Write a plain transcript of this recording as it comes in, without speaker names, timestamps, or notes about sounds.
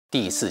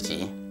第4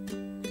集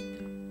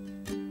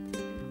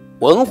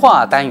文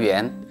化单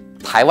元，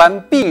台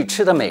湾必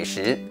吃的美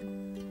食。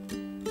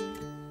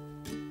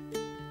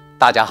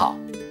大家好，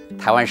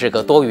台湾是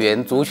个多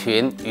元族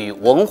群与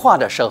文化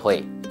的社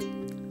会，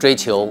追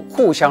求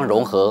互相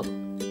融合，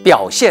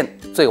表现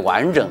最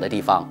完整的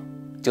地方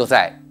就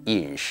在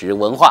饮食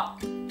文化。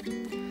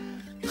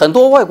很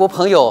多外国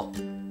朋友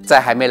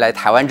在还没来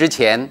台湾之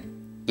前，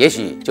也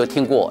许就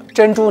听过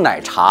珍珠奶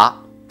茶、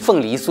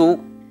凤梨酥、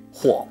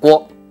火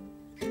锅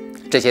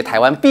这些台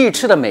湾必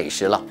吃的美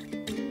食了。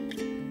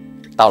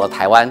到了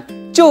台湾，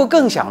就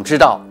更想知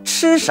道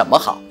吃什么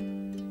好。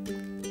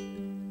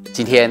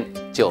今天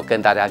就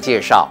跟大家介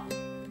绍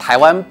台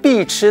湾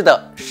必吃的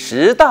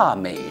10大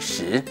美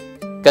食。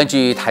根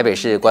据台北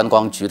市观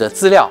光局的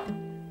资料，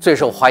最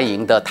受欢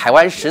迎的台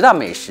湾10大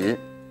美食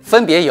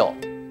分别有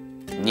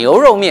牛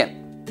肉面。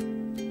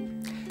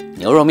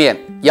牛肉面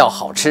要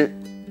好吃，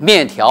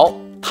面条、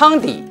汤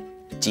底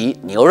及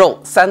牛肉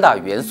3大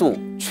元素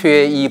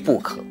缺一不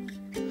可。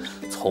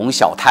从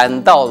小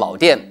摊到老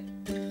店，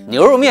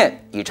牛肉面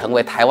已成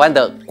为台湾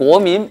的国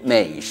民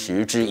美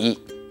食之一。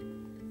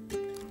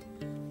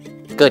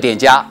各店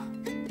家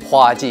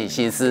花尽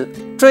心思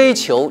追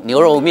求牛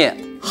肉面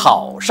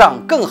好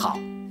上更好，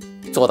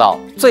做到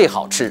最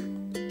好吃。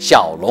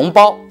小笼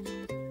包，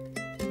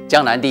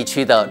江南地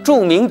区的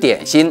著名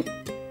点心，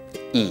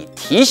以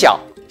体小、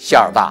馅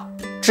儿大、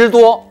汁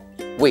多、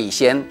味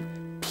鲜、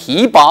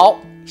皮薄、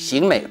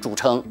形美著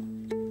称。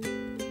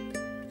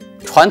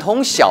传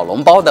统小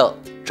笼包的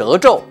褶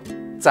皱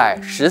在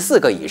14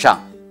个以上，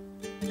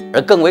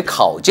而更为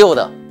考究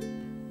的，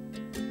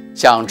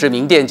像知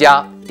名店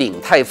家鼎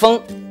泰丰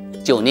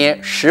就捏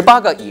18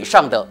个以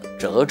上的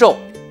褶皱。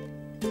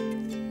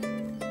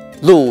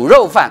卤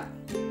肉饭，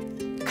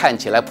看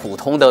起来普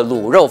通的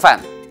卤肉饭，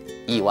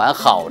一碗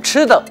好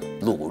吃的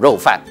卤肉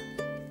饭，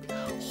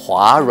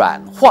滑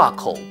软化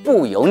口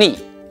不油腻。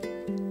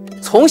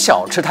从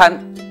小吃摊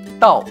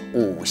到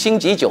5星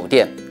级酒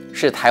店，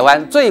是台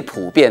湾最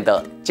普遍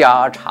的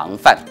家常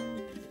饭。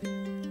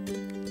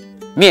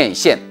面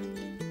线，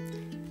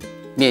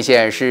面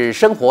线是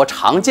生活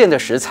常见的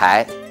食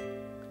材，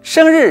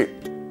生日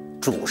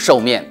煮寿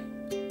面，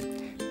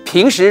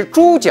平时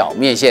猪脚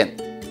面线、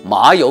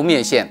麻油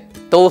面线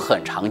都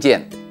很常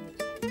见。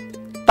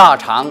大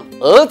肠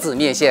蚵子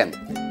面线、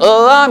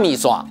蚵仔米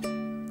线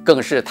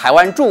更是台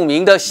湾著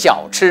名的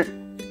小吃。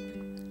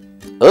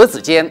蚵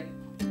子煎、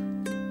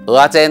蚵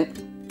仔煎，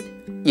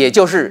也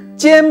就是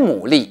煎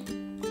牡蛎，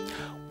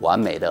完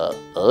美的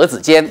蚵子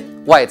煎，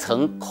外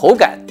层口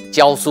感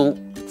焦酥，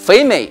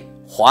肥美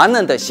滑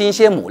嫩的新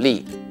鲜牡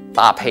蛎，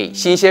搭配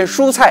新鲜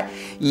蔬菜，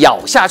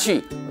咬下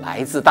去，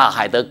来自大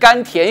海的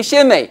甘甜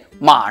鲜美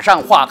马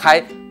上化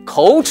开，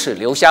口齿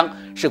留香，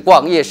是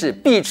逛夜市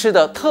必吃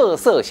的特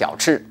色小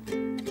吃。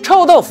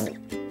臭豆腐，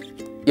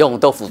用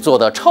豆腐做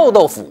的臭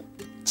豆腐，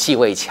气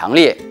味强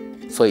烈，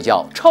所以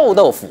叫臭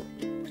豆腐。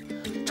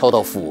臭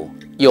豆腐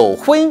有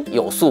荤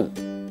有素，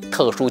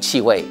特殊气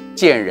味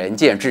见仁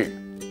见智。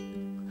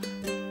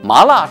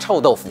麻辣臭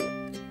豆腐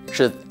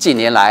是近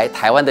年来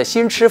台湾的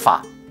新吃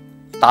法，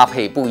搭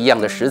配不一样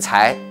的食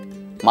材，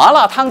麻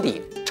辣汤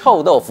底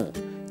臭豆腐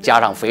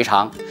加上肥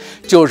肠，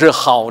就是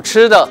好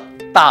吃的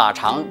大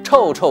肠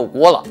臭臭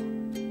锅了。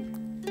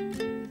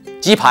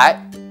鸡排，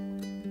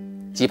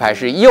鸡排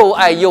是又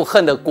爱又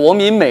恨的国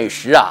民美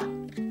食啊，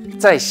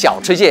在小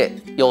吃界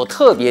有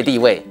特别地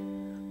位，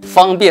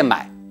方便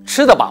买，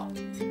吃得饱，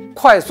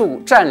快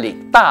速占领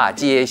大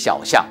街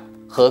小巷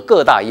和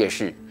各大夜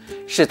市，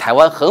是台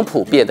湾很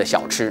普遍的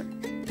小吃。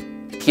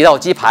提到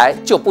鸡排，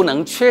就不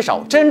能缺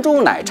少珍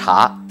珠奶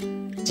茶。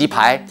鸡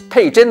排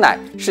配珍奶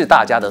是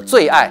大家的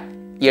最爱，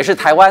也是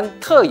台湾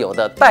特有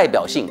的代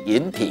表性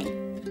饮品。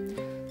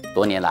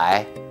多年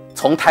来，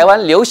从台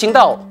湾流行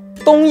到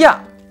东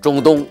亚、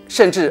中东，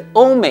甚至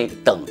欧美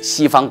等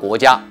西方国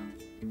家。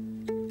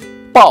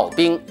刨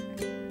冰，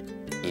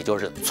也就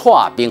是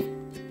剉冰，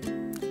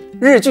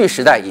日据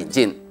时代引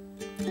进，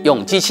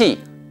用机器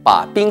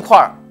把冰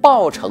块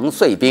刨成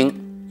碎冰，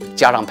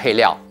加上配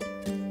料，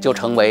就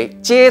成为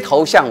街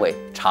头巷尾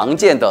常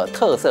见的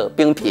特色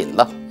冰品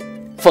了。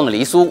凤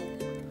梨酥，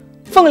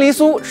凤梨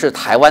酥是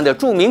台湾的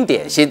著名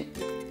点心，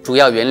主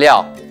要原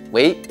料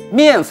为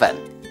面粉、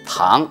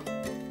糖、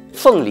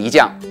凤梨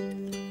酱，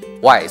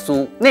外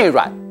酥内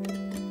软，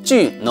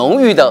具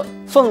浓郁的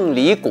凤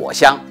梨果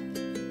香。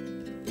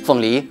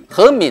凤梨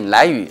和闽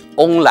来语“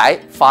翁来”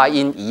发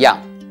音一样，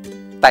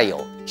带有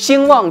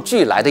兴旺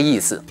俱来的意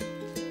思。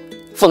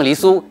凤梨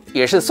酥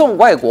也是送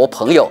外国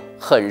朋友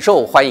很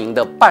受欢迎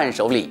的伴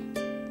手礼。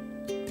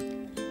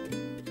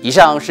以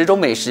上10种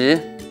美食，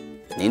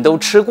您都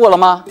吃过了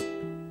吗？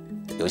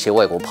有些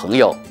外国朋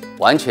友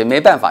完全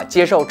没办法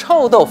接受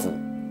臭豆腐，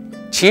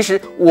其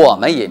实我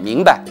们也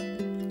明白，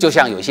就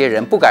像有些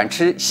人不敢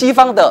吃西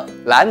方的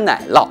蓝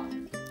奶酪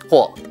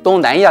或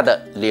东南亚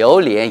的榴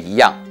莲一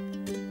样。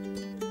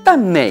但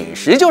美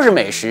食就是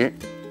美食，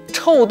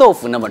臭豆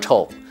腐那么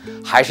臭，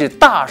还是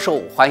大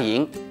受欢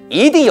迎，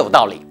一定有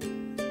道理。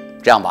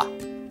这样吧，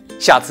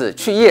下次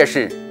去夜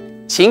市，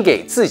请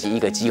给自己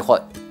一个机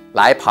会，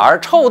来盘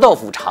臭豆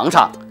腐尝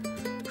尝，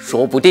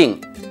说不定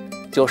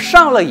就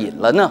上了瘾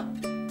了呢。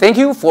Thank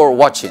you for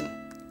watching.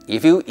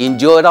 If you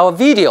enjoyed our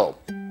video,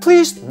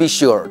 please be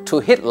sure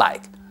to hit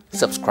like,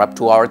 subscribe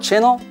to our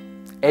channel,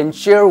 and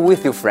share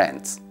with your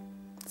friends.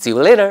 See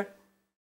you later.